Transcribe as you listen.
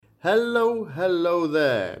Hello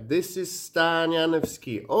there. This is Stan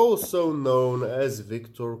Janevski, also known as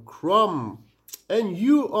Victor Crumb, and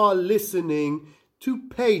you are listening to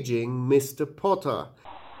Paging Mr. Potter.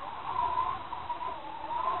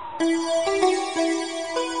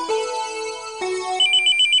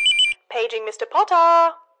 Paging Mr.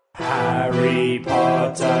 Potter. Harry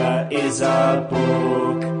Potter is a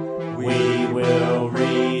book. We will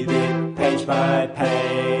read it page by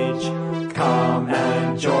page. Come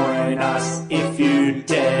and join us if you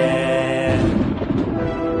dare.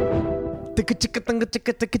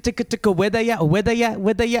 Where they at?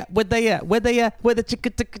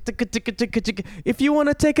 If you want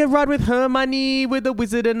to take a ride with Hermione, with a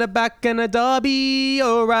wizard in the back and a Dobby,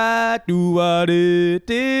 alright, do what it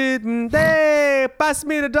did. Hey, pass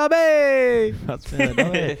me the Dobby.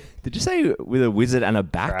 Did you say with a wizard and a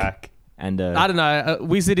back? And I don't know, a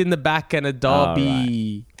wizard in the back and a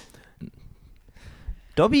Dobby. Right.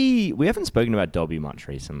 Dobby, we haven't spoken about Dobby much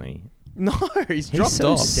recently. No, he's dropped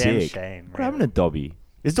so off. sick. Damn shame. What happened to Dobby?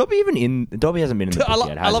 Is Dobby even in? Dobby hasn't been in the book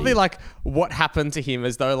yet, has I love he? it, like, what happened to him,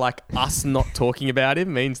 as though, like, us not talking about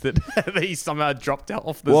him means that he somehow dropped out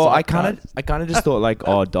off the Well, I Zeitgeist. kind of just thought, like,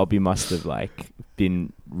 oh, Dobby must have, like,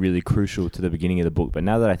 been really crucial to the beginning of the book. But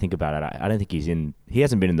now that I think about it, I don't think he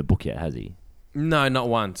hasn't been in the book yet, has he? No, not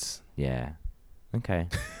once. Yeah. Okay.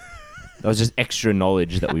 That was just extra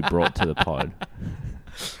knowledge that we brought to the pod.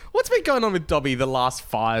 What's been going on with Dobby the last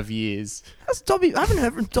 5 years? That's Dobby. I haven't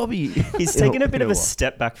heard from Dobby. He's taken a bit of a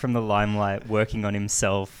step back from the limelight, working on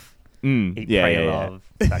himself. Eat, pray, love.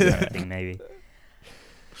 That kind of thing, maybe.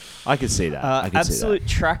 I could see that. Absolute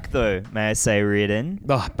track, though, may I say, Reardon.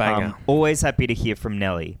 Oh, banger. Always happy to hear from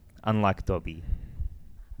Nelly, unlike Dobby.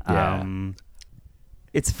 Yeah.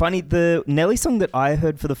 It's funny, the Nelly song that I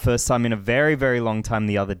heard for the first time in a very, very long time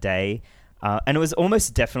the other day, and it was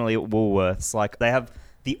almost definitely at Woolworths. Like, they have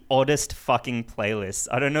the oddest fucking playlist.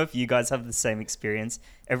 I don't know if you guys have the same experience.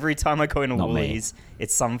 Every time I go into Not Woolies,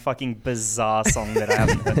 it's some fucking bizarre song that I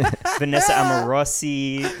haven't heard. Vanessa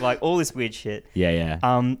Amorosi, like all this weird shit. Yeah.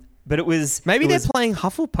 But it was... Maybe it they're was, playing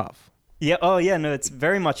Hufflepuff. Yeah, oh yeah, no, it's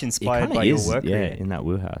very much inspired by your work. Yeah, Reardon. in that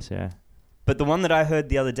wheelhouse, yeah. But the one that I heard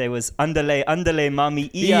the other day was Andale, Andale,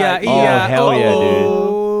 Mami, Yeah. Oh, hell yeah,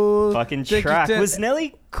 dude. Fucking track. Was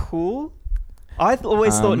Nelly cool? I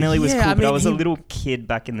always thought Nelly was cool, but I was a little kid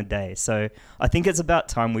back in the day. So I think it's about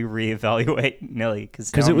time we reevaluate Nelly.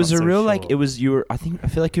 Because it was a real, like, it was, I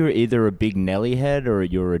feel like you were either a big Nelly head or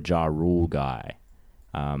you were a Ja Rule guy.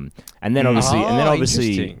 And then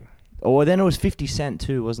obviously, or then it was 50 Cent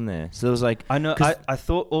too, wasn't there? So there was like... I know, I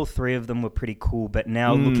thought all three of them were pretty cool, but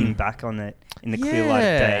now looking back on it in the clear light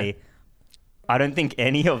of day, I don't think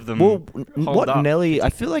any of them hold up. Nelly... I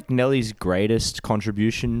feel like Nelly's greatest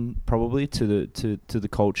contribution probably to the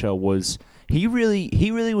culture was... He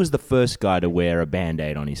really was the first guy to wear a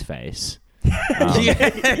Band-Aid on his face.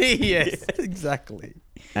 Yes, exactly.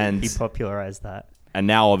 And he popularized that. And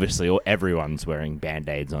now, obviously, everyone's wearing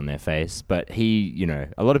Band-Aids on their face. But he,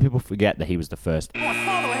 a lot of people forget that he was the first.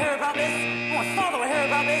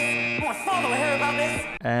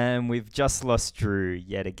 And we've just lost Drew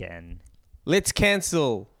yet again. Let's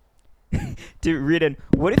cancel. Dude, Reardon,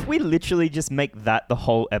 what if we literally just make that the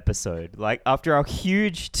whole episode? Like, after our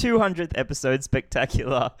huge 200th episode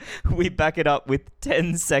spectacular, we back it up with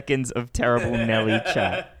 10 seconds of terrible Nelly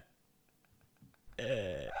chat.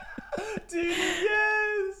 Dude,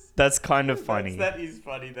 yes. That's kind of funny. That is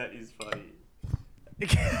funny.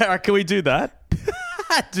 Can we do that?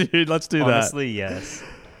 Dude, let's do Honestly, yes. that.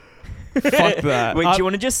 Fuck that. Wait, do you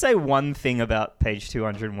want to just say one thing about page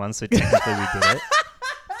 201 so technically we did it?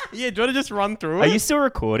 Yeah, do you want to just run through it? Are you still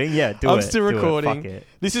recording? Yeah, do it. I'm still recording. Fuck it.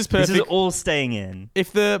 This is perfect. This is all staying in.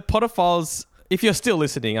 If the Potterfiles, if you're still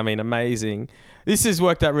listening, I mean, amazing. This has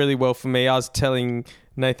worked out really well for me. I was telling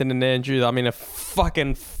Nathan and Andrew that I'm in a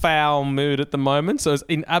fucking foul mood at the moment, so it's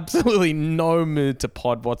in absolutely no mood to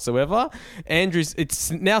pod whatsoever. Andrew's, it's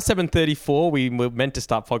now 7:34. We were meant to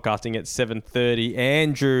start podcasting at 7:30.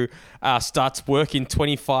 Andrew starts work in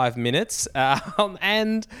 25 minutes,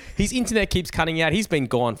 and his internet keeps cutting out. He's been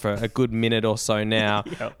gone for a good minute or so now.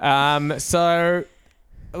 Yep. So,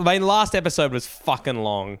 I mean, last episode was fucking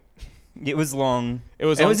long. It was long. It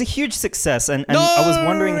was a huge success, and No, I was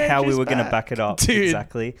wondering how we Andrew's were going to back. back it up. Dude.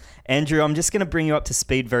 Exactly. Andrew, I'm just going to bring you up to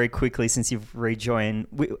speed very quickly since you've rejoined.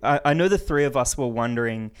 I know the three of us were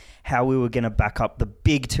wondering how we were going to back up the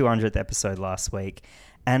big 200th episode last week,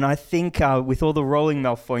 and I think with all the rolling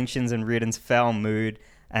malfunctions and Reardon's foul mood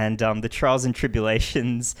and the trials and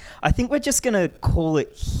tribulations, I think we're just going to call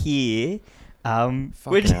it here.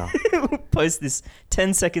 Fucking hell. We'll post this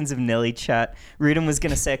 10 seconds of Nelly chat. Rudin was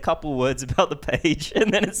going to say a couple words about the page,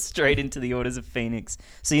 and then it's straight into the Orders of Phoenix.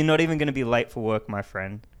 So you're not even going to be late for work, my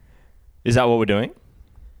friend. Is that what we're doing?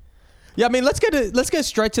 Yeah, I mean, let's go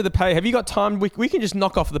straight to the page. Have you got time? We can just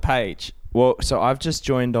knock off the page. Well, so I've just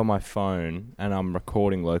joined on my phone, and I'm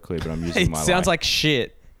recording locally, but I'm using It my... sounds like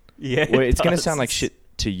shit. Yeah, Well, it's going to sound like shit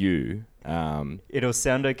to you. It'll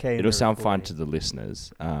sound okay. It'll sound fine to the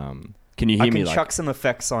listeners. Can you hear me? I can chuck some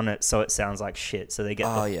effects on it so it sounds like shit, so they get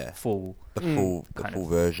the full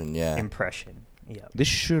version. Yeah. impression. Yeah. This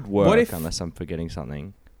should work unless I'm forgetting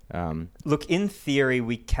something. Look, in theory,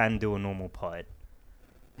 we can do a normal pod.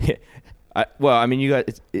 Well, I mean, you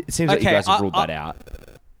guys. It seems like you guys have ruled that out.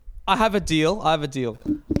 I have a deal.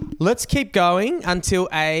 Let's keep going until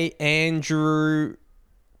Andrew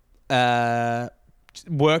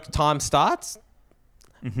work time starts,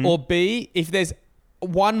 or B, if there's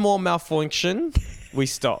one more malfunction, we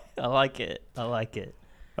stop. I like it. All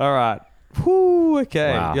right. Whew,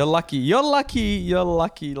 okay. Wow. You're lucky,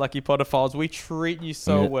 Potterfiles. We treat you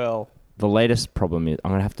so well. The latest problem is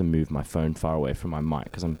I'm going to have to move my phone far away from my mic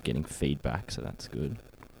because I'm getting feedback, so that's good.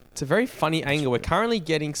 It's a very funny angle. We're currently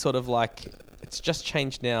getting sort of like, it's just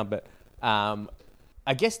changed now, but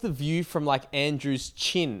I guess the view from like Andrew's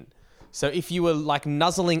chin. So if you were like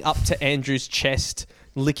nuzzling up to Andrew's chest,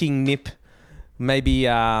 licking nip, maybe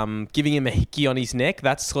giving him a hickey on his neck,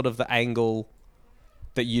 that's sort of the angle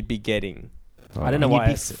that you'd be getting. Oh. I don't know You'd why.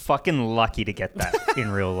 be fucking lucky to get that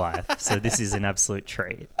in real life. So this is an absolute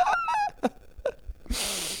treat.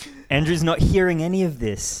 Andrew's not hearing any of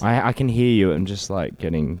this. I can hear you. I'm just like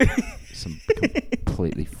getting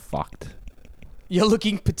completely fucked. You're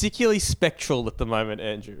looking particularly spectral at the moment,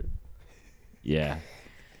 Andrew. Yeah.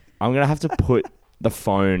 I'm going to have to put the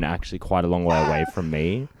phone actually quite a long way away from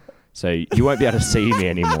me, so you won't be able to see me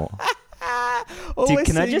anymore. Dude,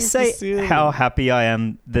 can I just say how happy I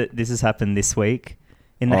am that this has happened this week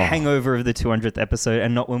in the hangover of the 200th episode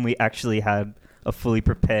and not when we actually had a fully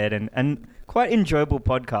prepared and quite enjoyable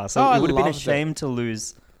podcast. So it would have been a shame to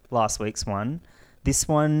lose last week's one. This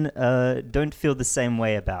one, don't feel the same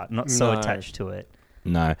way about. Not so attached to it.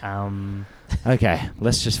 No. Okay,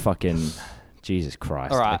 let's just fucking... Jesus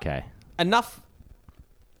Christ. All right. Okay. Enough.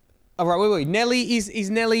 All right, wait. Nelly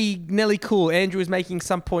is Nelly cool? Andrew was making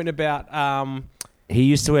some point about... he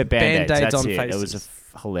used to wear Band-Aids. That's on it. faces. It was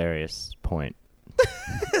a hilarious point.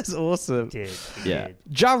 That's awesome. He Yeah. did.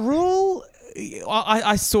 Ja Rule,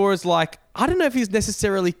 I saw as like, I don't know if he's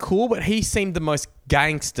necessarily cool, but he seemed the most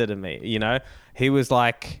gangster to me, you know? He was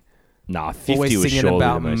like... Nah, 50 always was singing surely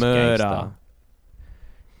about the most murder. gangster.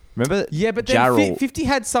 Remember? Yeah, but Ja then Rule- 50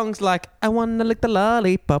 had songs like, I wanna lick the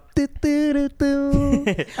lollipop, do, do, do,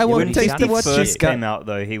 do. I When want to taste 50 what you first got. came out,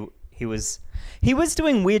 though, he was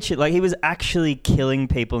doing weird shit. Like, he was actually killing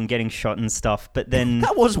people and getting shot and stuff, but then...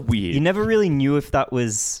 That was weird. You never really knew if that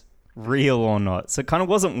was real or not, so it kind of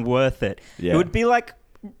wasn't worth it. Yeah. It would be like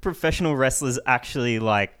professional wrestlers actually,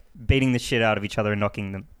 like, beating the shit out of each other and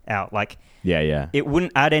knocking them out. Like... Yeah. It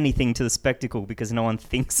wouldn't add anything to the spectacle because no one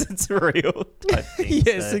thinks it's real type thing.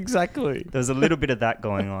 Yes, So exactly. there was a little bit of that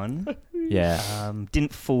going on. Yeah.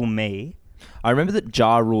 Didn't fool me. I remember that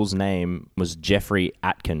Ja Rule's name was Jeffrey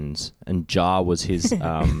Atkins, and Ja was his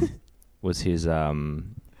initials.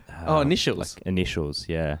 like initials.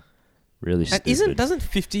 Yeah, really And stupid. doesn't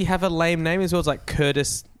 50 have a lame name as well? It's like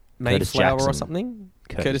Curtis Mayflower or Jackson. something?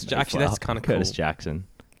 Curtis Actually, that's kind of cool. Curtis Jackson.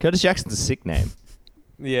 Curtis Jackson's a sick name.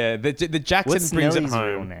 Yeah, the Jackson What's brings Nellie's it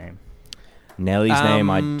real home. name? Nellie's name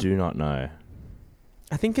I do not know.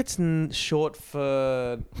 I think it's short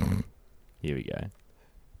for... Here we go.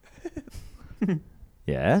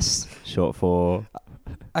 Yes, short for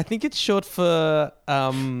I think it's short for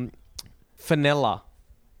Fenella.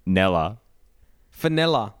 Nella.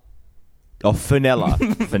 Fenella. Oh, Fenella.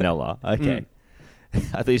 Fenella. Okay. I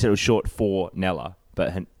thought you said it was short for Nella,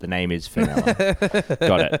 but the name is Fenella.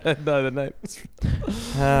 Got it. No, the name.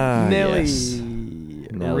 Nelly.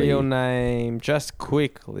 Nelly. Real name. Just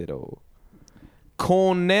quick little.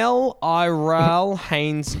 Cornell Iral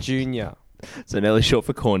Haynes Jr. So Nelly's short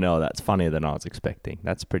for Cornell. That's funnier than I was expecting.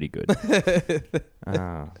 That's pretty good.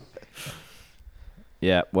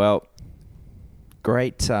 Yeah, well,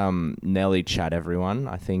 great Nelly chat, everyone.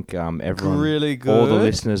 I think everyone, really good. all the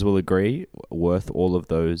listeners will agree, worth all of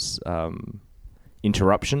those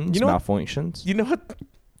interruptions, malfunctions. You know what?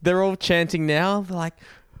 They're all chanting now. They're like,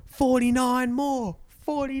 49 more.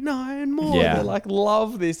 49 more. Yeah. They like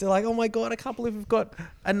love this. They're like, oh my God, I can't believe we've got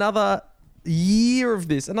another year of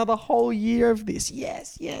this, another whole year of this.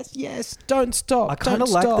 Yes. Don't stop. I kind of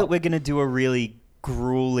like that we're going to do a really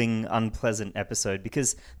grueling, unpleasant episode,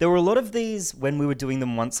 because there were a lot of these when we were doing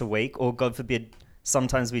them once a week, or God forbid,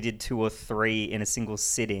 sometimes we did 2 or 3 in a single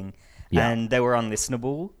sitting, and they were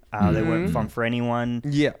unlistenable. They weren't fun for anyone.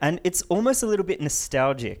 Yeah. And it's almost a little bit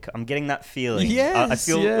nostalgic. I'm getting that feeling. Yes, I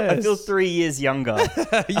feel 3 years younger.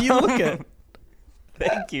 You look it.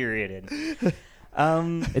 Thank you, Riordan. It's so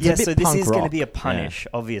a bit this punk is going to rock. be a punish,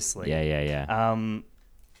 obviously. Yeah.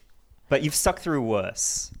 But you've stuck through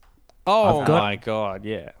worse. Oh my God,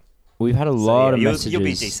 yeah. We've had a lot of you'll, messages. You'll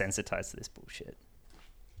be desensitized to this bullshit.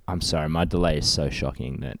 I'm sorry, my delay is so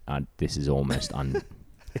shocking that this is almost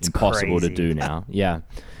it's impossible crazy. to do now. Yeah.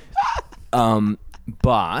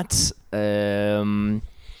 But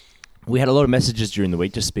we had a lot of messages during the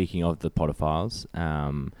week, just speaking of the Potterfiles.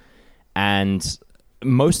 And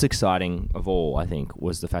most exciting of all, I think,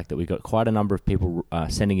 was the fact that we got quite a number of people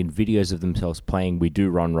sending in videos of themselves playing We Do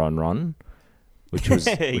Run, Run, Run, which was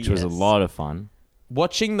was a lot of fun.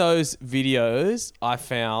 Watching those videos, I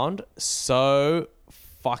found so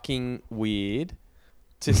fucking weird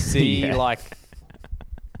to see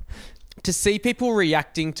to see people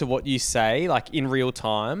reacting to what you say, like in real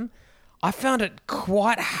time. I found it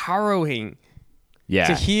quite harrowing. Yeah.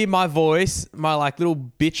 To hear my voice, my like little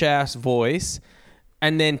bitch ass voice,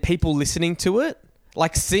 and then people listening to it,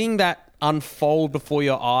 like seeing that unfold before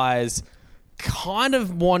your eyes, I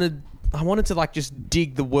wanted to like just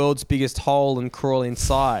dig the world's biggest hole and crawl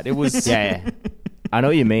inside. It was Yeah. I know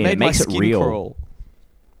what you mean. made It makes my it skin real. crawl.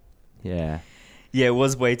 Yeah. Yeah, it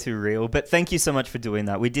was way too real. But thank you so much for doing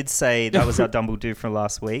that. We did say that was our Dumbledore from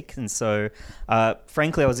last week. And so,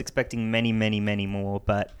 frankly, I was expecting many, many, many more.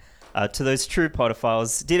 But to those true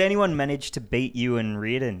Potterfiles, did anyone manage to beat you and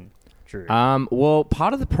Riordan, Drew? Well,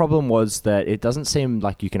 part of the problem was that it doesn't seem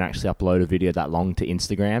like you can actually upload a video that long to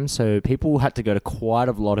Instagram. So people had to go to quite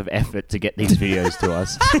a lot of effort to get these videos to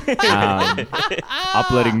us.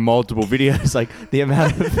 Uploading multiple videos, like the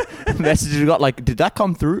amount of messages we got, like, did that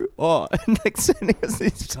come through? Oh, and like sending us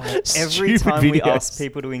these Every stupid time we videos. ask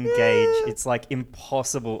people to engage, it's like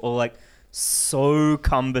impossible or like so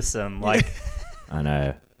cumbersome. Like, I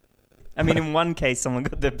know. I mean, in one case, someone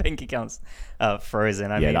got their bank accounts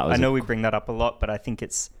frozen. I mean, that was I know we bring that up a lot, but I think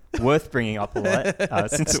it's worth bringing up a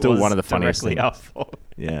lot since Still it was one of the funniest directly things. our fault.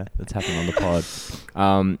 Yeah, that's happened on the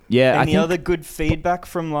pod. Yeah, I Any think, other good feedback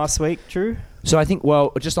from last week, Drew? so I think,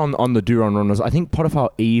 well, just on the Do-Run Runners, I think Potterfile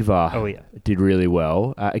Eva did really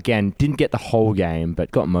well. Again, didn't get the whole game,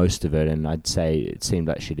 but got most of it, and I'd say it seemed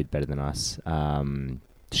like she did better than us.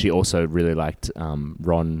 She also really liked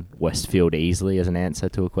Ron Westfield easily as an answer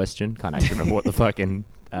to a question. Can't actually remember what the fucking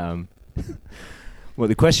what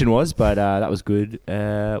the question was, but that was good.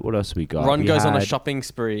 What else we got? Ron goes on a shopping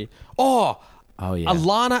spree. Oh yeah.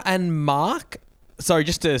 Alana and Mark. Sorry,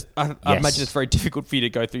 just to... I imagine it's very difficult for you to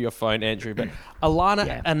go through your phone, Andrew, but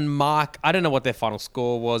Alana and Mark, I don't know what their final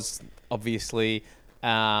score was, obviously.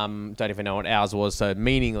 Don't even know what ours was, so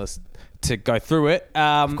meaningless to go through it.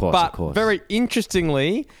 Of course. Very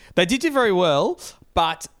interestingly, they did do very well,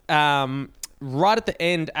 but right at the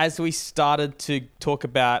end, as we started to talk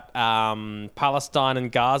about Palestine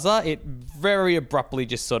and Gaza, it very abruptly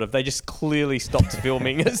just they just clearly stopped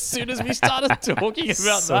filming as soon as we started talking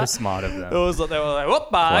about So that. smart of them. It was like, they were like,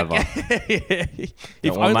 whoop, Mark.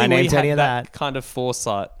 If want my only name we to any had of that that. kind of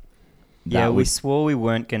foresight. Yeah, we swore we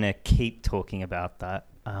weren't going to keep talking about that.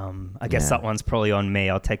 I guess that one's probably on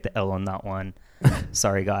me. I'll take the L on that one.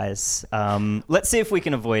 Sorry, guys. Let's see if we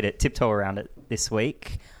can avoid it, tiptoe around it this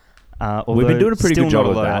week. We've been doing a pretty still good job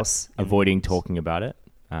not of a lot that, else. avoiding talking about it.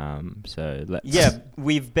 So let's... Yeah,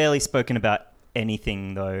 we've barely spoken about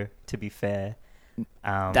anything, though, to be fair.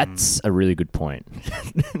 That's a really good point.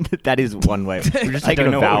 That is one way. We're just I taking don't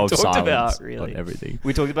a know vow what of we talked silence about, really. on everything.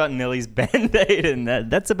 We talked about Nellie's Band-Aid, and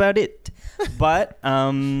that's about it. But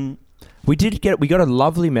We got a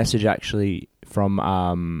lovely message actually from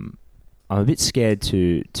I'm a bit scared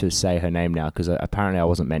to say her name now because apparently I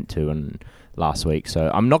wasn't meant to last week,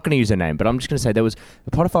 so I'm not going to use her name, but I'm just going to say there was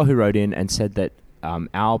a Potterfile who wrote in and said that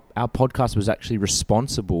our podcast was actually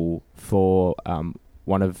responsible for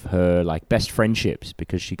one of her like best friendships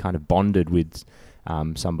because she kind of bonded with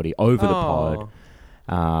somebody over the pod.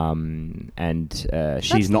 And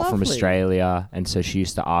she's not from Australia, and so she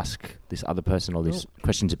used to ask this other person all these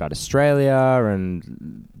questions about Australia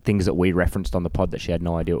and things that we referenced on the pod that she had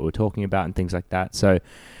no idea what we were talking about and things like that. So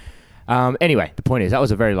anyway, the point is that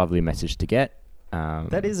was a very lovely message to get.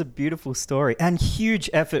 That is a beautiful story and huge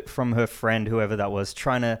effort from her friend, whoever that was,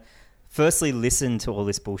 trying to firstly listen to all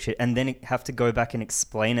this bullshit and then have to go back and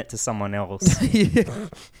explain it to someone else. Yeah.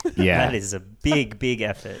 That is a big, big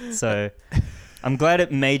effort. So I'm glad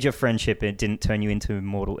it made your friendship. It didn't turn you into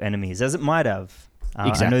mortal enemies, as it might have. I know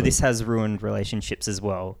Exactly. this has ruined relationships as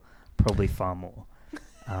well, probably far more.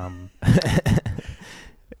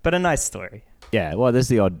 But a nice story. Yeah, well, there's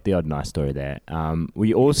the odd nice story there.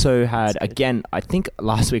 We also had, again, I think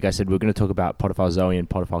last week I said we were going to talk about Potophile Zoe and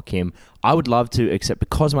Potophile Kim. I would love to, except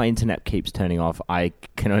because my internet keeps turning off, I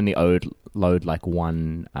can only load like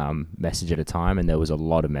one message at a time, and there was a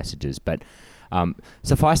lot of messages. But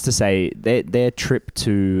suffice to say, their trip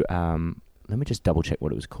to... let me just double check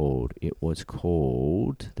what it was called. It was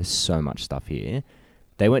called... There's so much stuff here.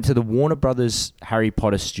 They went to the Warner Brothers Harry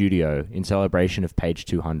Potter studio in celebration of page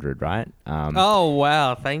 200, right? Oh,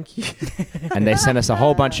 wow. Thank you. And they sent us a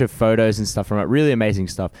whole bunch of photos and stuff from it. Really amazing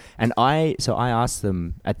stuff. And I asked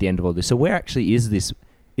them at the end of all this, so where actually is this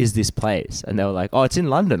place? And they were like, oh, it's in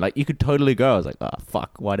London. Like, you could totally go. I was like, oh,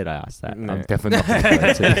 fuck. Why did I ask that? No. I'm definitely not going to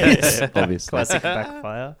go to this, obviously. Classic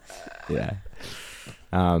backfire. Yeah.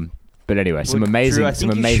 But anyway, some Well, amazing Drew, I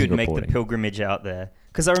think you should reporting. make the pilgrimage out there.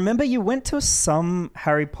 Because I remember you went to some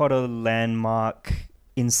Harry Potter landmark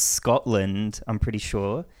in Scotland, I'm pretty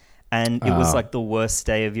sure. And it was like the worst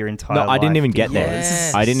day of your entire life. No, I didn't even get there.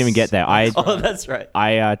 Yes. I didn't even get there. Oh, that's right.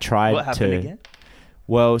 I tried What happened again?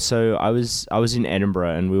 Well, so I was in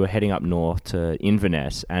Edinburgh and we were heading up north to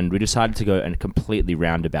Inverness, and we decided to go a completely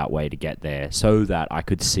roundabout way to get there so that I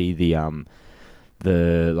could see the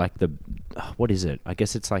what is it? I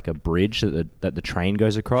guess it's like a bridge that the train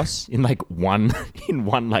goes across in like one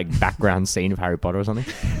like background scene of Harry Potter or something.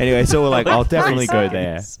 Anyway, so we're like, I'll definitely go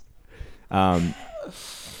there.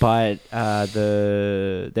 But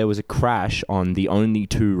there was a crash on the only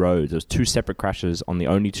two roads. There was two separate crashes on the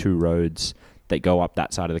only two roads that go up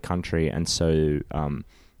that side of the country, and so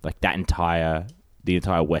like the entire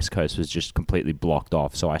west coast was just completely blocked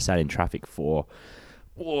off. So I sat in traffic for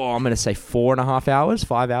I'm going to say 4.5 hours,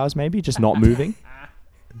 5 hours maybe, just not moving.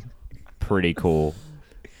 Pretty cool.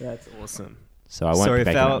 That's awesome. So I won't Sorry be if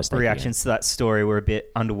making that our mistake reactions to that story were a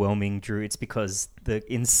bit underwhelming, Drew. It's because the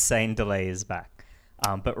insane delay is back.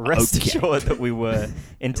 But rest assured that we were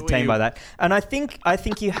entertained by that. And I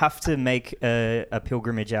think you have to make a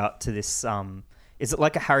pilgrimage out to this. Is it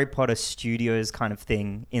like a Harry Potter Studios kind of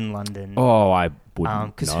thing in London? Oh, I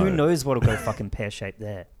wouldn't. Because who knows what'll go fucking pear-shaped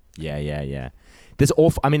there. Yeah. There's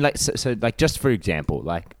I mean, like, so like, just for example,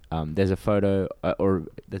 like, there's a photo or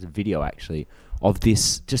there's a video actually of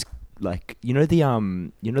this, just like, the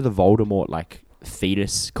Voldemort like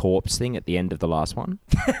fetus corpse thing at the end of the last one.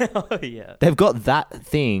 Oh yeah. They've got that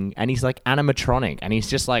thing, and he's like animatronic, and he's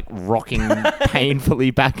just like rocking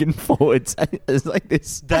painfully back and forwards. It's like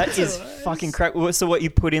this. That is fucking crap. So what,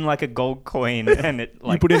 you put in like a gold coin and it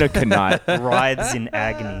like You put in a knight. writhes in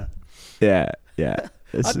agony. Yeah.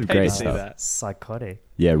 It's I'd some pay great to see stuff. that. Psychotic.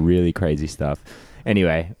 Yeah, really crazy stuff.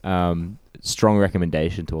 Anyway, strong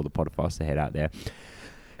recommendation to all the Potterfiles to head out there.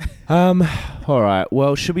 All right.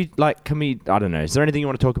 Well, should we I don't know. Is there anything you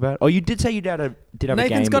want to talk about? Oh, you did say you did have Nathan's a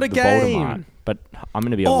game. got a with the game. Voldemart, but I'm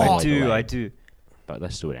going to be away. I do. But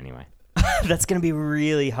let's do it anyway. That's going to be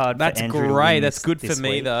really hard That's for Andrew to great. win That's good this for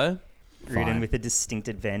me, week. though. Ridden Fine. with a distinct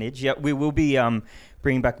advantage. Yeah, we will be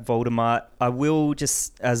bringing back Voldemort. I will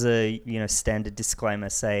just, as a standard disclaimer,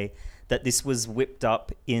 say that this was whipped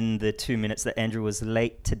up in the 2 minutes that Andrew was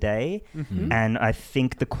late today, and I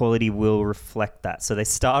think the quality will reflect that. So they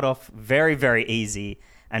start off very, very easy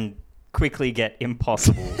and quickly get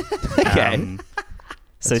impossible. Okay.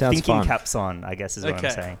 So sounds thinking fun. caps on, I guess is what I'm Okay.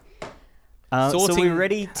 saying. So we're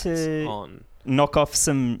ready to On. knock off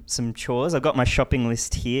some chores. I've got my shopping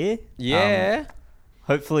list here. Yeah.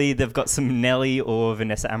 Hopefully they've got some Nelly or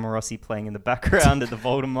Vanessa Amorosi playing in the background at the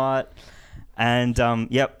Voldemort. And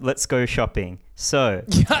yep, let's go shopping. So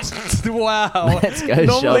Wow. Let's go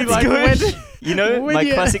Normally, shopping. like, when my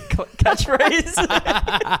you- classic catchphrase.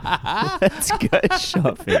 Let's go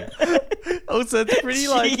shopping. Also, it's pretty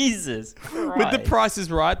like Jesus with the Christ. Price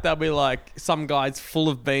is Right. They'll be like, some guy's full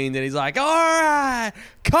of beans, and he's like, "All right,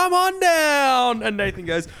 come on down." And Nathan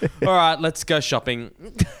goes, "All right, let's go shopping."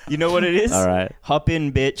 You know what it is? All right. Hop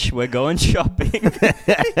in, bitch. We're going shopping.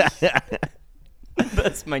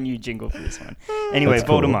 That's my new jingle for this one. Anyway, That's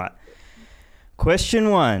cool. Voldemort. Question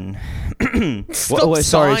 1. Stop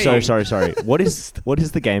Sorry. sighing. What is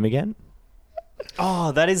the game again?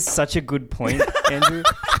 Oh, that is such a good point, Andrew.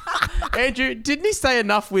 Andrew, didn't he say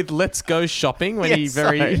enough with "let's go shopping" when Yes,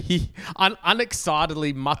 sorry. he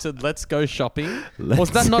unexcitedly muttered "let's go shopping"? Was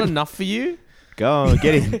that not enough for you? Go on,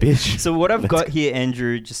 get in, bitch. So what I've got here,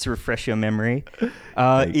 Andrew, just to refresh your memory,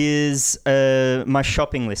 is my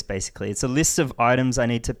shopping list, basically. It's a list of items I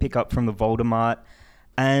need to pick up from the Voldemort.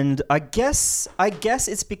 And I guess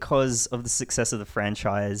it's because of the success of the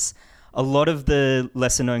franchise. a lot of the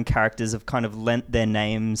lesser known characters have kind of lent their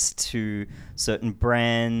names to certain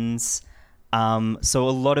brands. So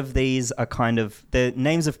a lot of these are kind of the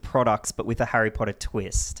names of products, but with a Harry Potter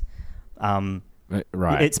twist.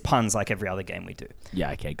 Right. It's puns like every other game we do.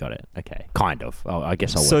 Yeah, okay, got it. Okay, kind of. I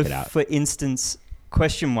guess I'll work it out. So, for instance,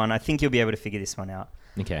 question 1, I think you'll be able to figure this one out.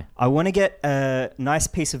 Okay. I want to get a nice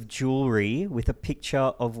piece of jewelry with a picture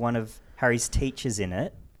of one of Harry's teachers in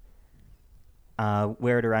it.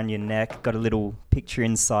 Wear it around your neck, got a little picture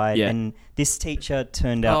inside, and this teacher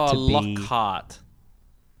turned out to be... Lockhart.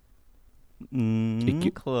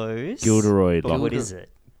 Close. Gilderoy But Lockhart. what is it?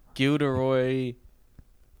 Gilderoy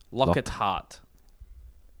Lockhart.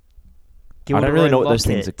 I don't really know what those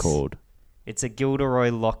locket. things are called. It's a Gilderoy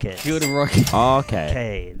locket. Gilderoy. Oh, okay.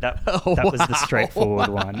 Okay, that was the straightforward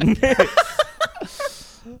one.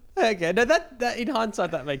 Okay, no, that in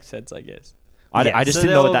hindsight that makes sense, I guess. I just so didn't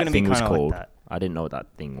they're know all what that gonna be thing was kinda like called. that. I didn't know what that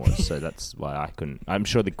thing was, so that's why I couldn't. I'm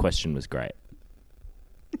sure the question was great.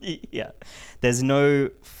 Yeah. There's no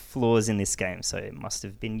flaws in this game, so it must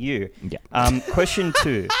have been you. Yeah. Question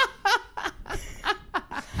 2.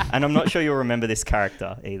 And I'm not sure you'll remember this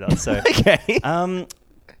character either. So, Okay.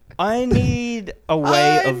 I need a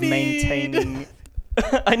way of maintaining.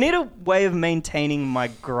 I need a way of maintaining my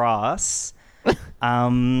grass,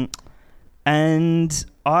 and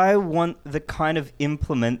I want the kind of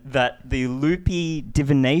implement that the loopy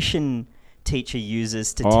divination teacher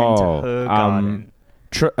uses to tend to her garden.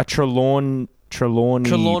 A Trelawney Trelawn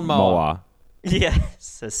mower. mower.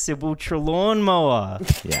 Yes, a Sybil Trelawn mower.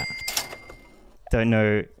 Yeah. Don't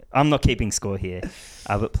know. I'm not keeping score here,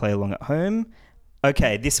 but play along at home.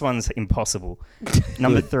 Okay, this one's impossible.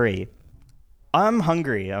 Number 3. I'm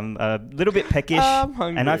hungry. I'm a little bit peckish. I'm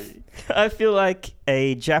hungry. And I feel like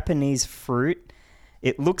a Japanese fruit.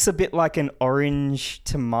 It looks a bit like an orange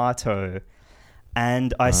tomato.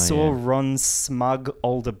 And I saw Ron's smug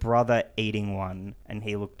older brother eating one, and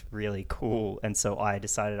he looked really cool. And so I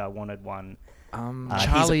decided I wanted one.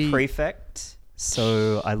 Charlie... He's a prefect,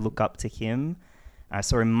 so I look up to him. I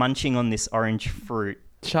saw him munching on this orange fruit.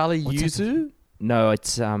 Charlie Yuzu? No,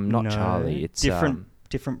 it's not Charlie. It's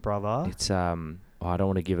different brother. It's I don't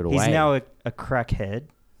want to give it away. He's now a crackhead.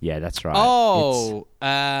 Yeah, that's right. Oh,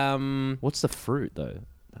 What's the fruit though?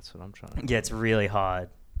 That's what I'm trying to. Yeah, it's really hard.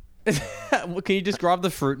 can you describe the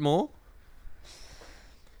fruit more?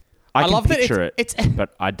 I can love that picture it, it's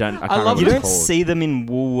but I can't love remember You what don't it's called. see them in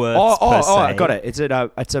Woolworths per se. I got it. It's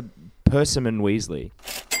a Persimmon Weasley.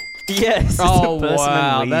 Yes. Oh it's a Persimmon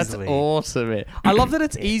wow, Weasley. that's awesome! I love that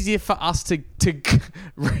it's easier for us to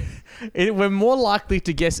we're more likely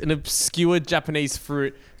to guess an obscure Japanese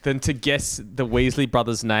fruit than to guess the Weasley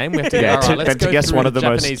brothers' name. We have to Yeah, all right, let's go guess through one of the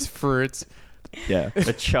most- Japanese fruits. Yeah.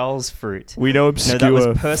 The Charles fruit. We know obscure No, that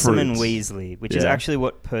was Persimmon fruits. Weasley, which is Yeah. actually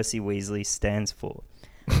what Percy Weasley stands for.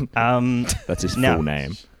 That's his Now- full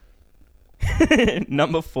name.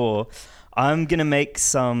 Number 4. I'm going to make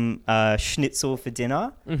some schnitzel for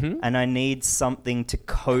dinner, and I need something to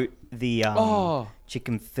coat the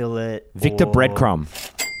chicken fillet. Victor or- Breadcrumb.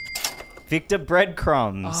 Victor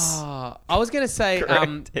Breadcrumbs. I was going to say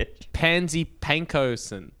Correct. Pansy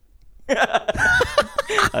Pankosen.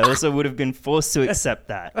 I also would have been forced to accept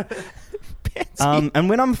that. And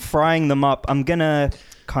when I'm frying them up, I'm going to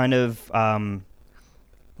kind of...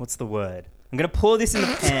 what's the word? I'm going to pour this in the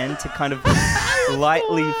pan to kind of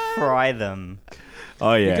lightly fry them.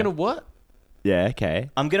 Oh, yeah. You're going to what? Yeah, okay.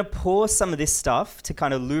 I'm going to pour some of this stuff to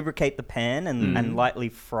kind of lubricate the pan and lightly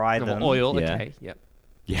fry them. Oil, Yeah. okay, yep.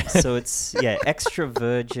 Yeah. So it's, extra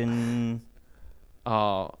virgin.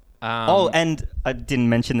 Oh, And I didn't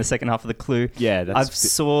mention the second half of the clue. Yeah, I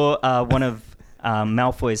saw one of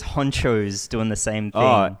Malfoy's honchos doing the same thing.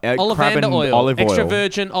 crab Ollivander and oil. olive Extra oil.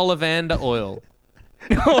 virgin Ollivander oil.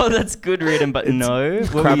 Oh, that's good written, but no.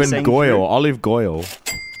 What were Crab you and saying, goyle. Drew? Olive goyle.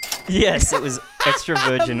 Yes, it was extra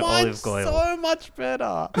virgin Mine's olive oil. so much better.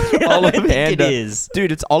 I don't think it Ollivander. is.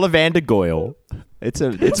 Dude, it's Ollivander Goyle. It's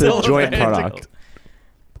a joint Ollivander product.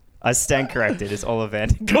 I stand corrected. It's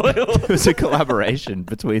Ollivander Goyle. It was a collaboration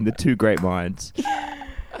between the two great minds.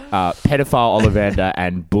 Pedophile Ollivander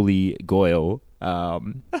and Bully Goyle.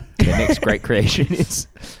 The next great creation is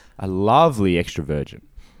a lovely extra virgin.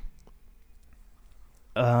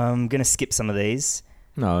 I'm going to skip some of these.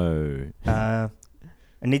 No. I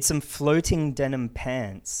need some floating denim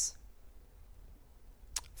pants.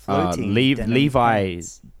 Floating denim pants.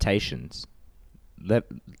 Levi-tations. Very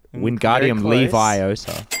Wingardium close.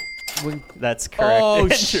 Leviosa. That's correct. Oh,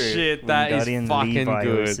 Andrew. shit, that is Wingardium fucking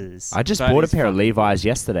good. Leviosas. I just That bought a is pair of fucking Levi's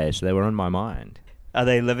yesterday, so they were on my mind. Are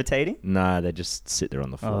they levitating? No, they just sit there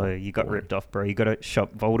on the floor. Oh, you got ripped off, bro. You got to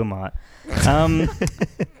shop Voldemart.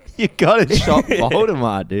 You gotta shop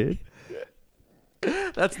Voldemort, dude.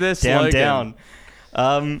 That's their slogan.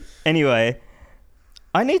 Down. Anyway,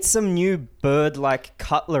 I need some new bird-like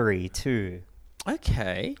cutlery too.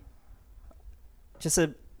 Okay. Just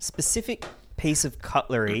a specific piece of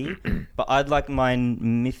cutlery, but I'd like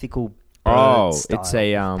mine mythical bird style. It's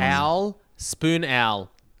a Owl, spoon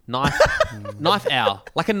owl, knife owl,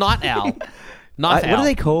 like a night owl. Knife owl. What are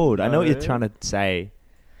they called? I know what you're trying to say.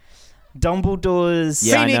 Dumbledore's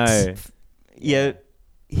Yeah, Phoenix. I know. Yeah,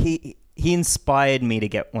 he inspired me to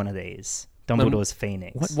get one of these. Dumbledore's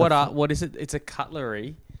Phoenix. What is it? It's a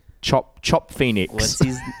cutlery. Chop Phoenix.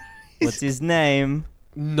 What's his name?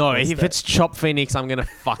 No, if it's Chop Phoenix, I'm gonna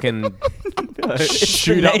fucking It's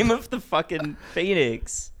shoot the up. name of the fucking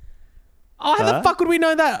Phoenix. Oh, how the fuck would we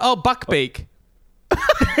know that? Oh, Buckbeak.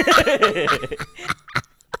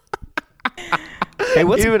 Hey,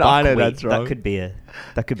 what's Even I know buckwheat? that's wrong. That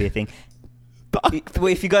could be a thing.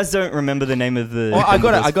 If you guys don't remember the name of the, Oh, I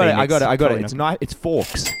got it. probably It's not. It's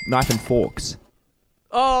forks. Knife and forks.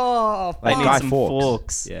 Oh, I need Guy some Fawkes.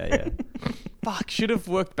 forks. Yeah. fuck. Should have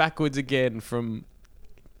worked backwards again from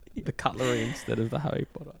the cutlery instead of the Harry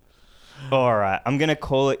Potter. All right, I'm gonna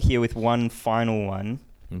call it here with one final one.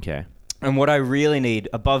 Okay. And what I really need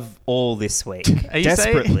above all this week, Are you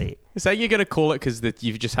desperately. So you're gonna call it because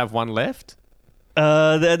you just have one left?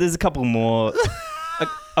 There's a couple more.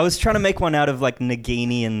 I was trying to make one out of like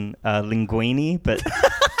Nagini and linguini, but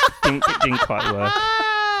it didn't quite work.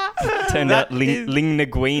 Turned out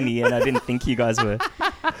Linguini, and I didn't think you guys were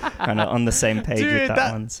kind of on the same page with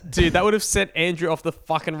that one. So. Dude, that would have sent Andrew off the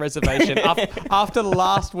fucking reservation. After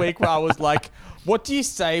last week where I was like, what do you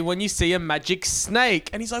say when you see a magic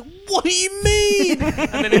snake? And he's like, what do you mean?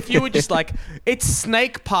 And then if you were just like, it's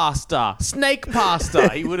snake pasta,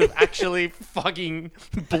 he would have actually fucking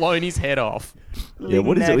blown his head off. Yeah,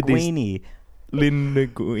 what is it with this? Linguini.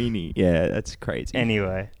 Linguini. Yeah, that's crazy.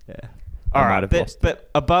 Anyway. Yeah. All right, but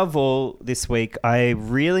above all, this week, I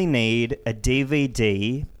really need a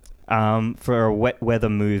DVD for a wet weather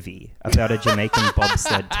movie about a Jamaican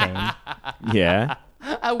bobsled team. Yeah.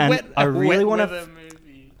 I really want to.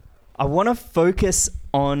 I want to focus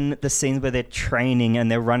on the scenes where they're training and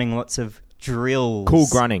they're running lots of drills. Cool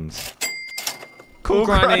grunnings. Cool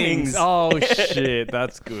grunnings. Oh shit,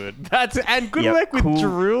 that's good. And good work with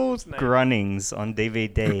drills. Grunnings on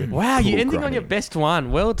DVD. Wow, you're ending on your grunnings. best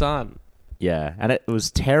one. Well done. Yeah, and it was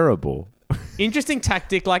terrible. Interesting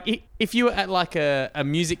tactic. Like if you were at like a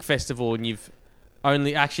music festival and you've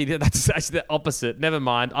only actually that's actually the opposite. Never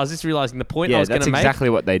mind. I was just realizing the point I was going to make. That's exactly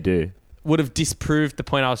what they do. Would have disproved the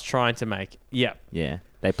point I was trying to make. Yeah. Yeah,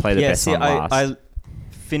 they play the best one last. I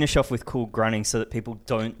finish off with cool grunting so that people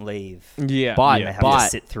don't leave. Yeah. But They have to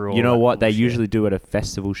sit through all you know that what they bullshit. usually do at a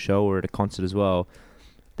festival show or at a concert as well?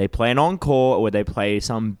 They play an encore or they play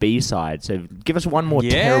some B-side. So give us one more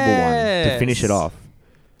terrible one to finish it off.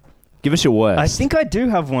 Give us your worst. I think I do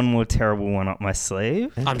have one more terrible one up my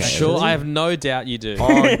sleeve. I'm sure. I have no doubt you do.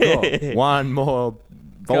 Oh, God. One more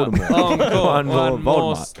Voldemort. Oh, God. One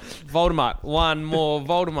more Voldemort. Voldemort. One more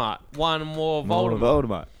Voldemort. One more More Voldemort.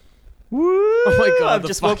 Voldemort. Woo! Oh my God, I've the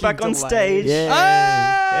just walked fucking back on delay. stage. Yeah.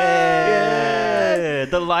 Yeah.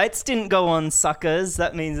 The lights didn't go on, suckers.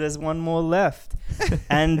 That means there's one more left.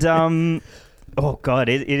 And oh God,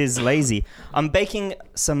 it is lazy. I'm baking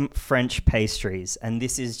some French pastries, and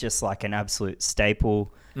this is just like an absolute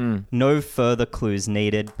staple. No further clues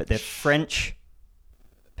needed, but they're French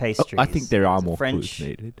pastries. I think there are more French. clues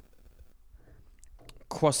needed.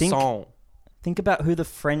 Croissant. Think about who the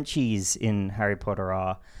Frenchies in Harry Potter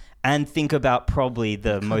are, and think about probably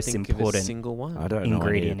the most Think of a important single one. I don't know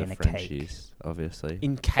ingredient any in of a the cake. Frenchies, obviously.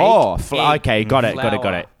 In cake. Oh, egg, okay, got it.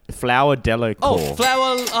 flour. Flour Delacour. Oh,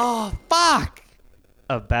 flour. Oh, fuck.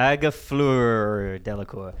 A bag of fleur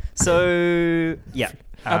Delacour. So yeah,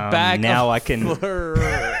 A bag now of I can fleur.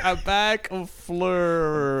 A bag of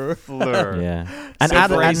fleur. fleur. Yeah, and So add,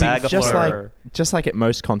 for a and bag of fleur. just like at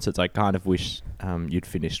most concerts, I kind of wish you'd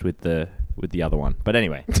finished with the other one. But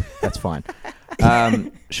anyway, that's fine.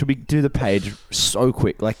 Should we do the page so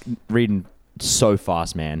quick, like reading so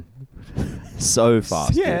fast, man? So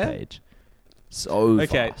fast. Yeah. The page. So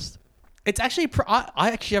Okay. fast. It's actually.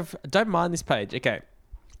 I actually don't mind this page. Okay.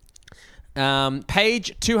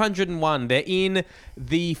 Page 201. They're in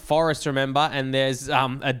the forest, remember? And there's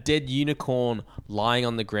a dead unicorn lying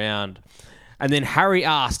on the ground. And then Harry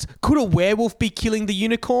asked, could a werewolf be killing the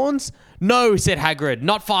unicorns? No, said Hagrid,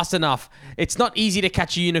 not fast enough. It's not easy to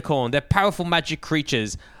catch a unicorn. They're powerful magic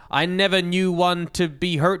creatures. I never knew one to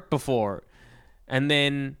be hurt before. And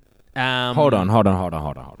then... Hold on.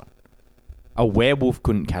 A werewolf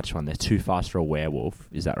couldn't catch one. They're too fast for a werewolf.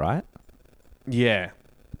 Is that right? Yeah.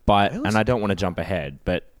 But and I don't want to jump ahead,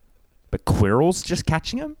 but Quirrell's just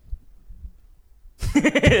catching him. Is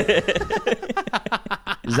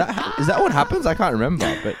that what happens? I can't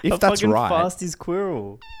remember. But if that's right, how fast is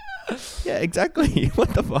Quirrell? Yeah, exactly.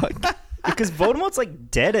 What the fuck? Because Voldemort's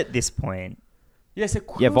like dead at this point. Yeah, so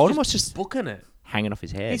Voldemort's just booking it. Hanging off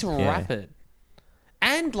his head. He's rapid.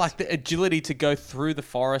 And like the agility to go through the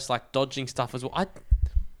forest, like dodging stuff as well.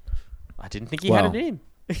 I didn't think he had it in him.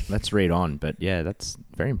 Let's read on, but yeah, that's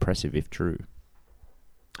very impressive if true.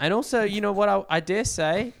 And also, you know what? I dare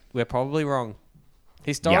say we're probably wrong.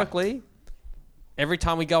 Historically, every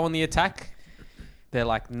time we go on the attack, they're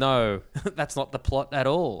like, no, that's not the plot at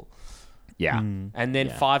all. Yeah. And then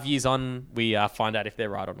 5 years on, we find out if they're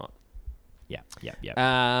right or not. Yeah.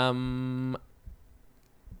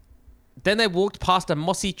 Then they walked past a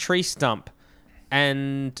mossy tree stump,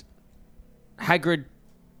 and Hagrid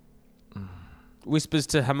whispers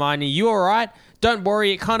to Hermione, "You all right? Don't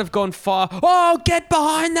worry, it can't have gone far." "Oh, get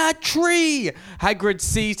behind that tree!" Hagrid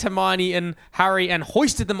seized Hermione and Harry and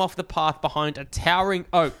hoisted them off the path behind a towering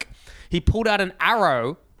oak. He pulled out an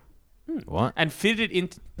arrow and fitted it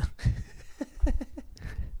into...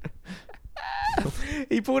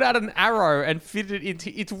 He pulled out an arrow and fitted it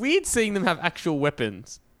into... It's weird seeing them have actual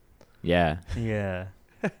weapons. Yeah. Yeah.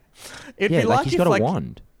 It'd be like he's got a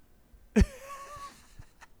wand.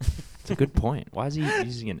 It's a good point. Why is he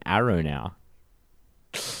using an arrow now?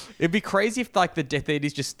 It'd be crazy if like the Death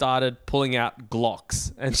Eaters just started pulling out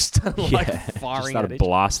Glocks and started firing just started at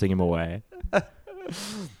blasting him away.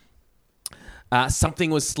 Something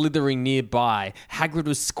was slithering nearby. Hagrid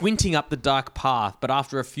was squinting up the dark path, but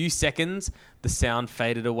after a few seconds, the sound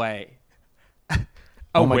faded away.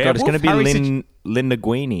 Oh my god, it's going to be Linda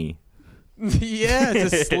Guini. Yeah,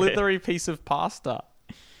 it's a slithery piece of pasta.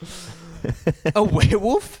 A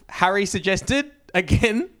werewolf? Harry suggested.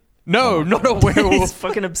 Again? No, not a werewolf. He's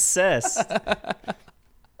fucking obsessed.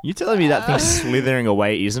 You telling me that thing slithering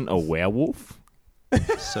away isn't a werewolf?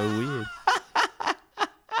 So weird.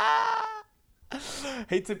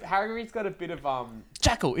 Harry's got a bit of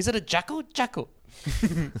jackal. Is it a jackal? Jackal.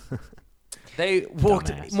 They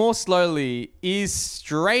walked more slowly, ears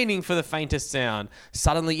straining for the faintest sound.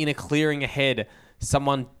 Suddenly, in a clearing ahead,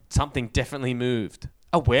 something definitely moved.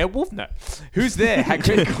 A werewolf? No. "Who's there?"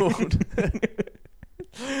 Hagrid called.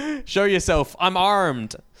 "Show yourself. I'm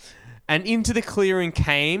armed." And into the clearing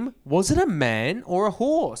came, was it a man or a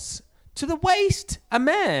horse? To the waist, a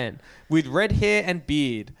man with red hair and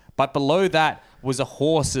beard. But below that was a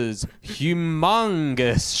horse's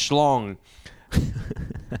humongous schlong.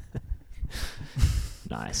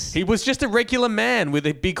 Nice. He was just a regular man with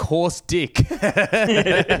a big horse dick.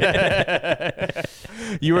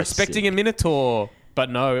 You were expecting a minotaur, but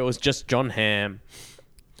no, it was just John Hamm.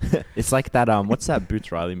 It's like that, what's that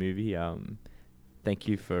Boots Riley movie? Thank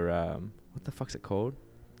you for, what the fuck's it called?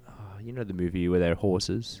 Oh, you know the movie where they're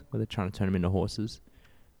horses, where they're trying to turn them into horses.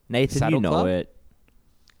 Nathan, Saddle you know Club? it.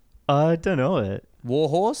 I don't know it.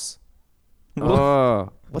 Warhorse?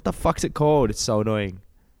 Oh, what the fuck's it called? It's so annoying.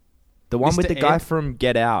 The one with the guy from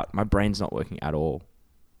Get Out. My brain's not working at all.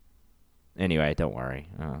 Anyway, don't worry.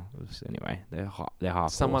 Anyway, they're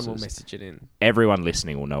half Someone horses. will message it in. Everyone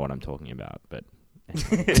listening will know what I'm talking about, but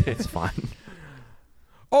it's fine.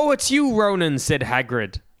 "Oh, it's you, Ronan," said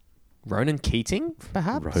Hagrid. Ronan Keating,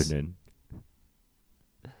 perhaps? Ronan.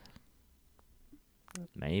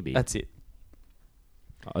 Maybe. That's it.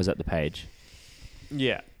 Oh, is that the page?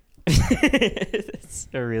 Yeah. It's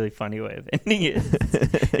a really funny way of ending it.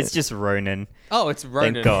 It's just Ronan. Oh, it's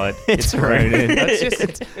Ronan. Thank God. It's Ronan.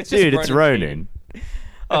 Dude, it's Ronan.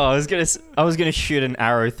 Oh, I was gonna shoot an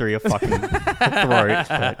arrow through your fucking throat.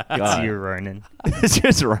 But it's you, Ronan. It's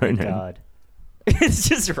just Ronan. God. It's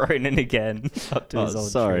just Ronan again. Up to his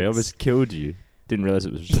old sorry, I tricks. almost killed you. Didn't realize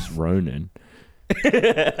it was just Ronan.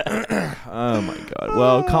 Oh my god.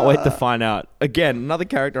 Well, can't wait to find out. Again, another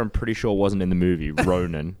character I'm pretty sure wasn't in the movie,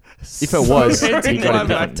 Ronan. If it was, he got a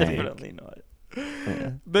different name. Definitely not.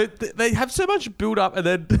 Yeah. But they have so much build up, and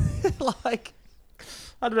then like,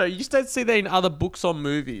 I don't know, you just don't see that in other books or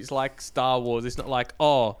movies like Star Wars. It's not like,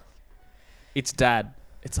 oh, it's Dad.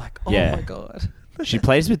 It's like, oh Yeah. my god. She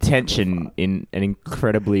plays with tension in an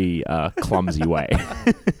incredibly clumsy way.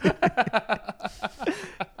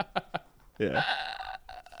 Yeah.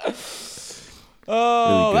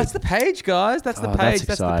 Oh, Really that's the page, guys. That's the page. That's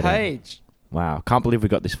the exciting. page. Wow. Can't believe we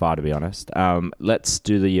got this far, to be honest. Let's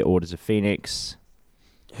do the Orders of Phoenix.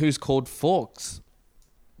 Who's called Forks?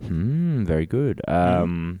 Very good. Oh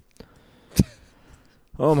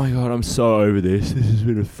my god, I'm so over this. This has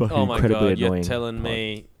been a fucking Oh my incredibly god, annoying.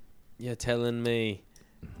 you're telling me.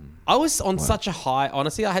 I was on such a high.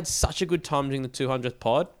 Honestly, I had such a good time doing the 200th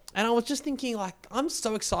pod. And I was just thinking, like, I'm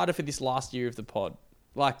so excited for this last year of the pod.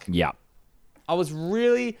 Like, Yeah. I was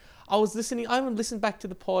listening. I even listened back to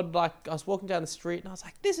the pod. Like, I was walking down the street and I was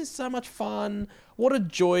like, this is so much fun. What a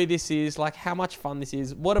joy this is. Like, how much fun this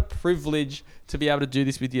is. What a privilege to be able to do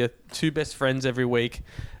this with your two best friends every week.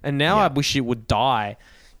 And now I wish it would die.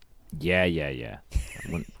 Yeah.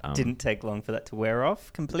 Didn't take long for that to wear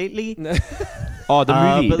off completely. Oh, the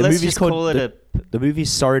movie. But the let's movie's just called call it the movie's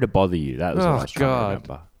Sorry to Bother You. That was what I was trying God. to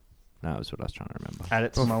remember. That was what I was trying to remember. Add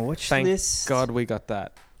it to my watch Thank list. God we got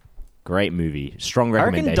that. Great movie. Strong I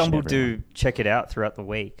reckon recommendation. Dumbledore everyone. check it out throughout the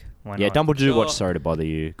week. Why Yeah, not? Dumbledore Sure. watch Sorry to Bother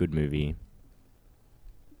You. Good movie.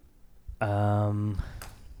 Lakeith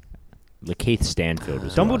Stanfield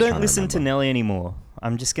was. Dumbledore don't listen to Nelly anymore.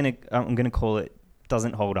 I'm gonna call it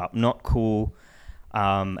doesn't hold up. Not cool.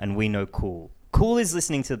 And we know cool. Cool is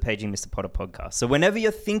listening to the Paging Mr. Potter podcast. So whenever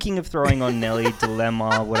you're thinking of throwing on Nelly,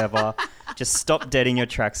 Dilemma, whatever, just stop dead in your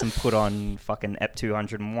tracks and put on fucking EP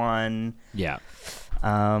 201. Yeah.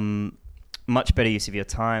 Much better use of your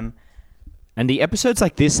time. And the episodes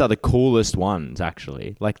like this are the coolest ones,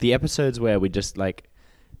 actually. Like the episodes where we just like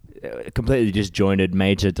completely disjointed,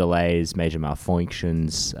 major delays, major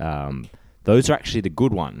malfunctions. Those are actually the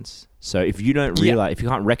good ones. So if you don't realize, if you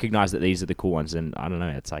can't recognize that these are the cool ones, then I don't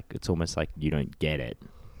know. It's almost like you don't get it.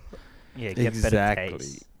 Yeah, get better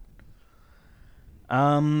taste.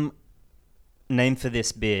 Name for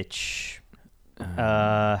this bitch.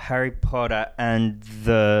 Harry Potter and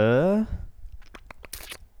the...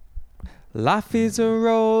 Life is a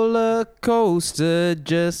roller coaster,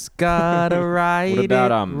 just gotta ride What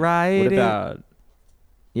about it, ride what it. about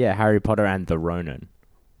Harry Potter and the Ronan?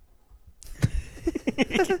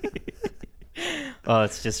 Oh,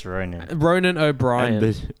 it's just Ronan. Ronan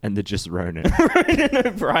O'Brien. And the just Ronan. Ronan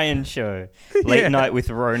O'Brien show. Late night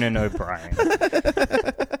with Ronan O'Brien.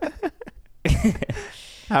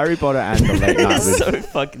 Harry Potter and the late night It's with so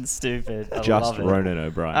fucking stupid. I just love it. Ronan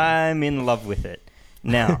O'Brien. I'm in love with it.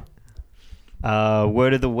 Now,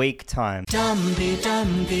 word of the week time. Dumpy,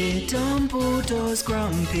 Dumbledore's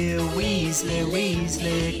grumpy.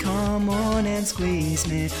 Weasley, come on and squeeze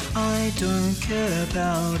me. I don't care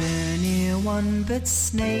about anyone but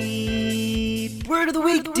Snape. Word of the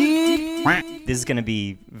week, dude. This is going to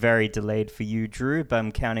be very delayed for you, Drew, but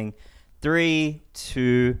I'm counting 3,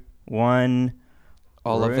 2, 1.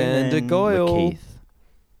 Ollivander Ronan. Goyle. Lakeith.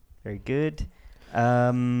 Very good.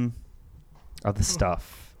 Other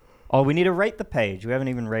stuff. Oh, we need to rate the page. We haven't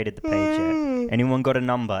even rated the page yet. Anyone got a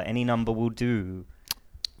number? Any number will do.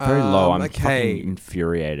 Very low. I'm okay. fucking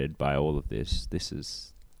infuriated by all of this. This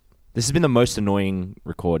has been the most annoying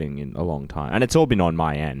recording in a long time, and it's all been on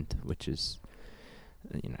my end, which is,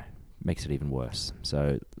 makes it even worse.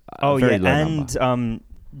 So, very low number.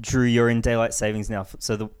 Drew, you're in daylight savings now,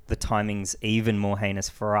 so the timing's even more heinous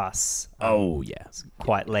for us. Oh yeah,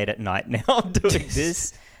 Quite late at night now doing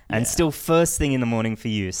this, and still first thing in the morning for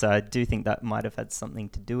you. So I do think that might have had something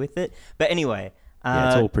to do with it. But anyway,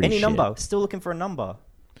 it's all pretty any shit. number? Still looking for a number.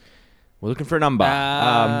 We're looking for a number.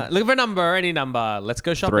 Looking for a number, any number. Let's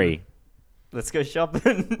go shopping. 3. Let's go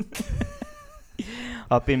shopping.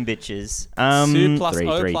 Up in bitches. 2 plus 3,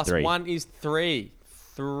 0 3, plus 3. 1 is 3.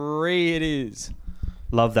 3 it is.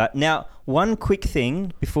 Love that. Now, one quick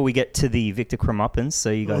thing before we get to the Victor Crumuppins,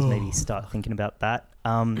 so you guys maybe start thinking about that.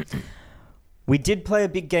 We did play a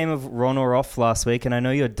big game of Ron or Off last week, and I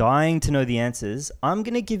know you're dying to know the answers. I'm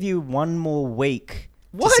going to give you one more week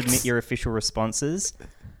to submit your official responses,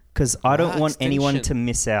 because I don't want anyone to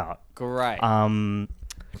miss out. Great. And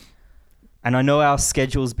I know our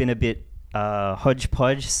schedule's been a bit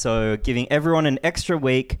hodgepodge, so giving everyone an extra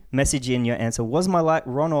week, message in your answer. Was my light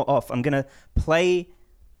Ron or Off? I'm going to play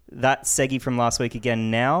that Seggy from last week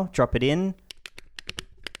again now. Drop it in.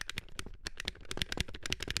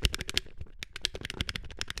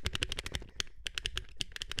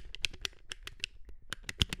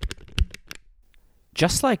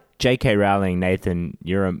 Just like J.K. Rowling, Nathan,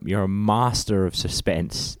 you're a master of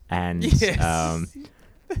suspense, and Yes.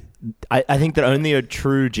 I think that only a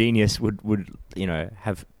true genius would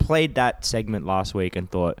have played that segment last week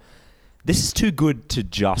and thought, this is too good to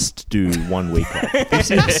just do 1 week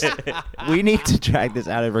off. We need to drag this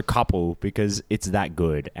out over a couple because it's that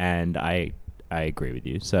good, and I agree with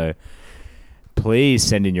you. So please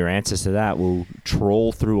send in your answers to that. We'll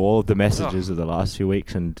trawl through all of the messages of the last few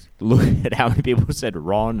weeks and look at how many people said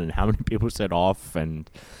Ron and how many people said Off, and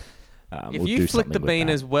If you flick the bean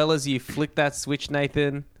as well as you flick that switch,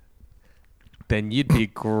 Nathan, then you'd be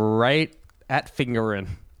great at fingering.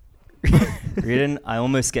 Written, I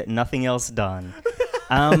almost get nothing else done.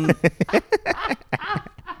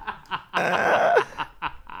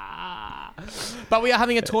 But we are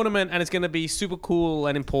having a tournament, and it's going to be super cool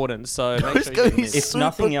and important. So make sure you If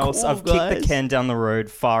nothing else, I've kicked the can down the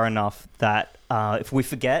road far enough that if we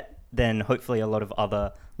forget, then hopefully a lot of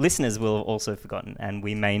other listeners will have also forgotten, and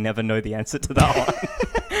we may never know the answer to that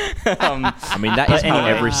one. I mean, that is how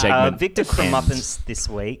every segment Victor Crumupance this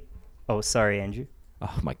week. Oh, sorry, Andrew.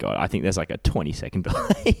 Oh my God, I think there's like a 20-second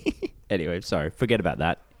delay. Anyway, sorry, forget about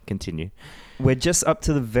that. Continue. We're just up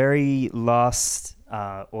to the very last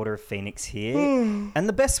Order of Phoenix here, and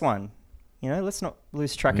the best one. You know, let's not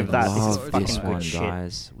lose track of that. This is fucking good shit.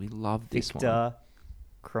 Guys. We love this one. Victor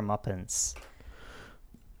Crumupance.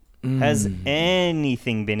 Has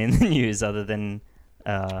anything been in the news other than...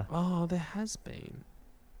 Oh, there has been.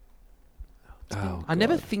 Oh, I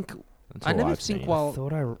never think... I never think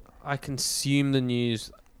while I consume the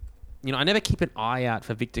news... You know, I never keep an eye out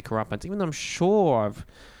for Victor Crumupance, even though I'm sure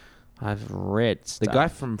I've read stuff. The guy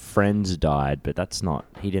from Friends died, but that's not...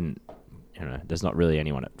 He didn't... You know, there's not really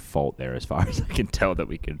anyone at fault there as far as I can tell that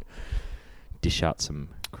we could dish out some...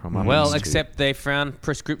 Well, except they found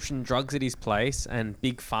prescription drugs at his place and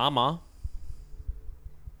Big Pharma.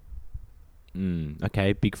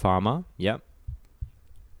 Okay, Big Pharma. Yep.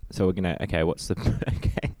 So we're gonna. Okay, what's the?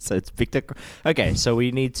 Okay, so it's Victor. Okay, so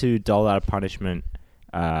we need to dole out a punishment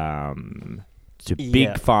to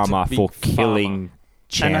Big Pharma for killing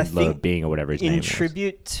Chandler Bing or whatever his name is. In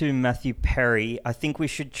tribute to Matthew Perry, I think we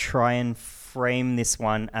should try and frame this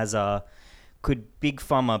one as a. Could Big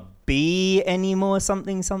Pharma be any more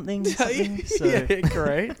something? So yeah,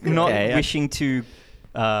 great. Not wishing to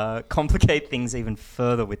complicate things even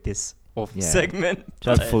further with this segment.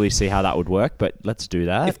 Don't fully see how that would work, but let's do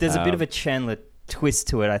that. If there's a bit of a Chandler twist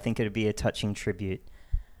to it, I think it'd be a touching tribute.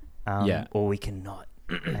 Or we can not,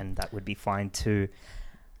 and that would be fine too.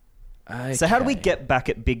 Okay. So how do we get back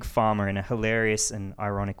at Big Pharma in a hilarious and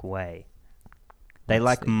ironic way? They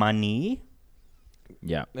like money.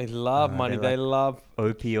 Yeah. They love money. They love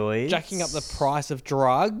opioids. Jacking up the price of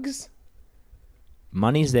drugs.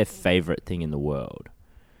 Money's their favorite thing in the world.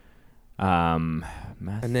 And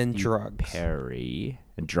then drugs. Perry.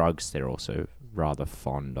 And drugs they're also rather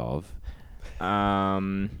fond of.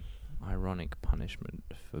 Ironic punishment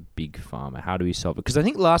for Big Pharma. How do we solve it? Because I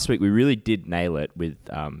think last week we really did nail it with,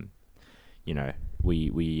 you know, we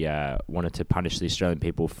wanted to punish the Australian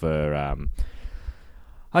people for...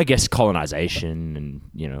 I guess colonization and,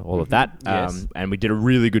 you know, all of that. Yes. And we did a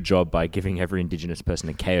really good job by giving every Indigenous person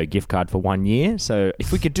a KO gift card for 1 year. So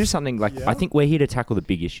if we could do something like, I think we're here to tackle the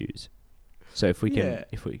big issues. So if we can,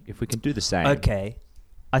 if we can do the same. Okay.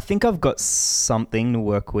 I think I've got something to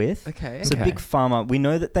work with. Okay. So Big Pharma, we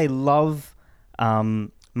know that they love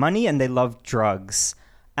money and they love drugs.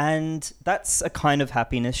 And that's a kind of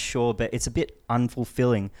happiness, sure, but it's a bit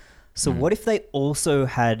unfulfilling. So what if they also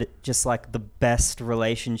had just like the best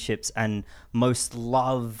relationships and most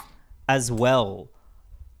love as well?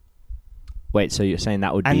 Wait, so you're saying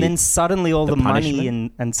that would be... And then suddenly all the money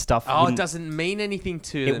and stuff... Oh, it doesn't mean anything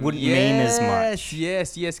to them. It wouldn't mean as much.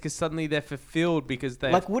 Yes, because suddenly they're fulfilled because they...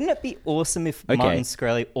 Like, wouldn't it be awesome if Martin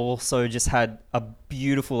Shkreli also just had a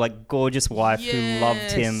beautiful, like, gorgeous wife who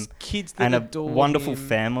loved him kids that and a adore wonderful him.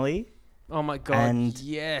 family? Oh my God, and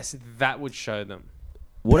yes, that would show them.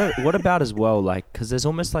 What about as well, like, because there's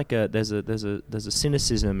almost like there's a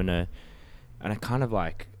cynicism and a kind of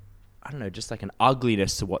like, I don't know, just like an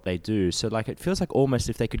ugliness to what they do. So like it feels like almost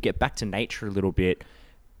if they could get back to nature a little bit.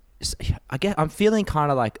 I guess I'm feeling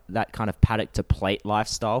kind of like that kind of paddock to plate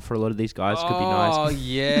lifestyle for a lot of these guys could be nice. Oh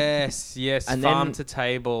yes, and farm then, to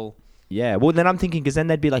table. Yeah, well then I'm thinking because then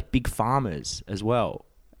they'd be like big farmers as well.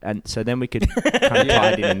 And so then we could kind of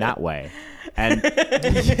tie it in that way. And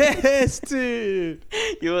yes, dude.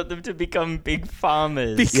 You want them to become big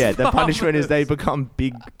farmers. The punishment is they become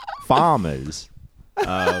big farmers.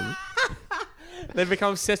 They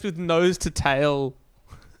become obsessed with nose to tail.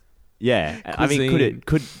 Yeah. Cuisine. I mean,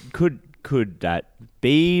 could that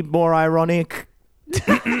be more ironic?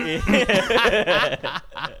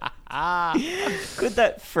 Could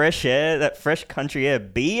that fresh air, that fresh country air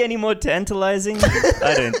be any more tantalizing?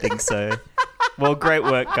 I don't think so. Well, great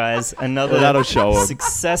work, guys. Another that'll show 'em.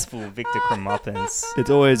 Successful Victor Crumupance. It's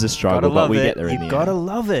always a struggle, but we get there in the end. You gotta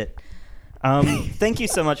love it. Thank you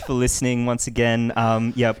so much for listening once again.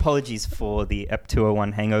 Apologies for the EP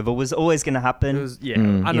 201 hangover. Was always going to happen. It was,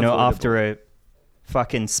 after a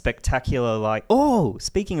fucking spectacular, like... Oh,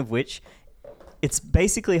 speaking of which... It's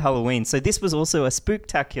basically Halloween, so this was also a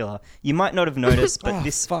spooktacular. You might not have noticed, but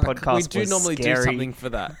this podcast was we do normally scary do something for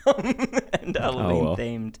that. and Halloween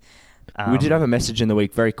themed. We did have a message in the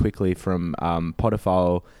week very quickly from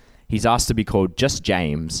Potterfile. He's asked to be called just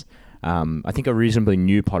James. I think a reasonably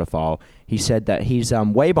new Potterphile. He said that he's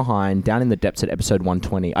way behind, down in the depths at episode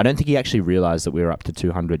 120. I don't think he actually realized that we were up to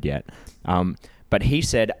 200 yet. But he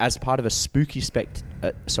said, as part of a spooky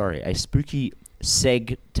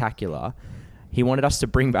segtacular, he wanted us to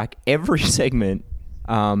bring back every segment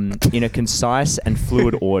in a concise and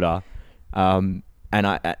fluid order. And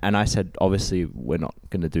I said, obviously, we're not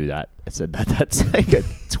going to do that. I said that's like a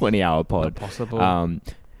 20-hour pod. Not possible.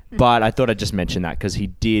 But I thought I'd just mention that because he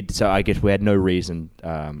did. So I guess we had no reason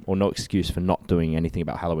or no excuse for not doing anything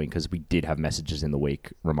about Halloween because we did have messages in the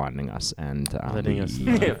week reminding us and Letting us we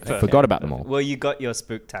know. forgot about them all. Well, you got your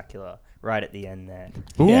spooktacular right at the end there.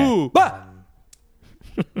 Ooh! Yeah.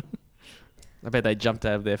 I bet they jumped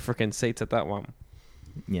out of their freaking seats at that one.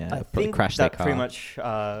 Yeah, I think crashed their that car. pretty much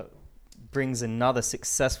brings another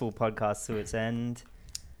successful podcast to its end.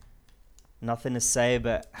 Nothing to say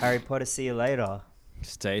but Harry Potter, see you later.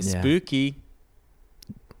 Stay spooky.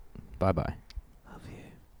 Bye-bye.